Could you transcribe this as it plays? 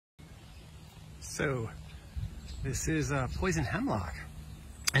So this is poison hemlock,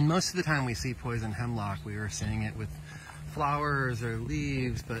 and most of the time we see poison hemlock, we are seeing it with flowers or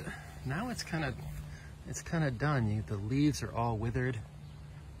leaves, but now it's kind of done. The leaves are all withered,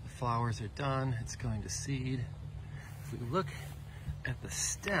 the flowers are done, it's going to seed. If we look at the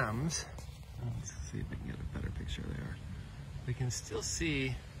stems, let's see if we can get a better picture there. We can still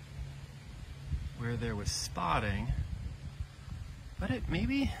see where there was spotting, but it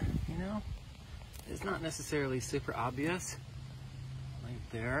maybe, is not necessarily super obvious right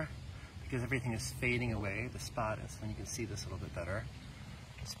there because everything is fading away. The spot is, and you can see this a little bit better.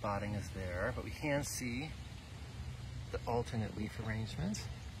 The spotting is there, but we can see the alternate leaf arrangement.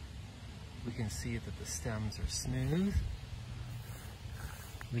 We can see that the stems are smooth.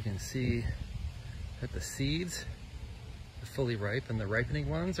 We can see that the seeds are fully ripe and the ripening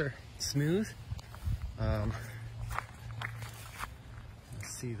ones are smooth. Let's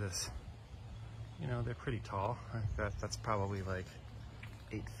see this. They're pretty tall. That's probably like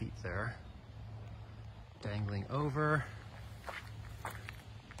 8 feet there. Dangling over.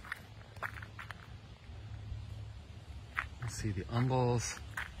 Let's see the umbels.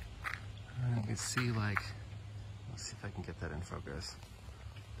 And you can see let's see if I can get that in focus.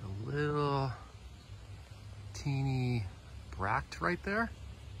 A little teeny bract right there,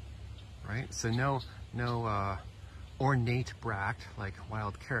 right? So no ornate bract like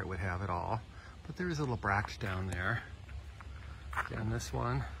wild carrot would have at all, but there is a little bract down there. Again, this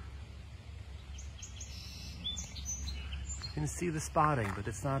one. You can see the spotting, but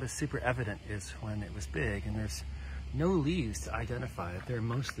it's not as super evident as when it was big, and there's no leaves to identify it. They're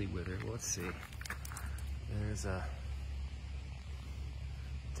mostly withered. Well, let's see. There's a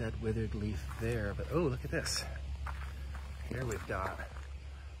dead withered leaf there, but oh, look at this. Here we've got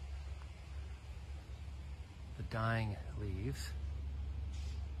the dying leaves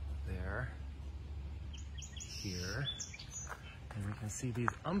there, here, and we can see these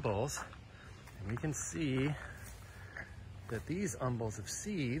umbels, and we can see that these umbels of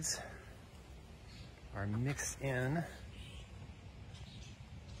seeds are mixed in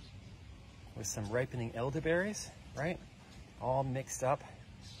with some ripening elderberries, right? All mixed up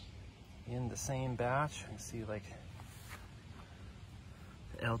in the same batch. You see the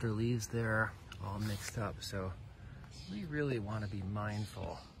elder leaves there all mixed up. So we really want to be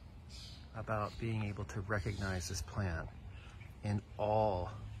mindful about being able to recognize this plant in all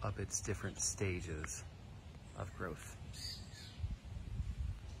of its different stages of growth.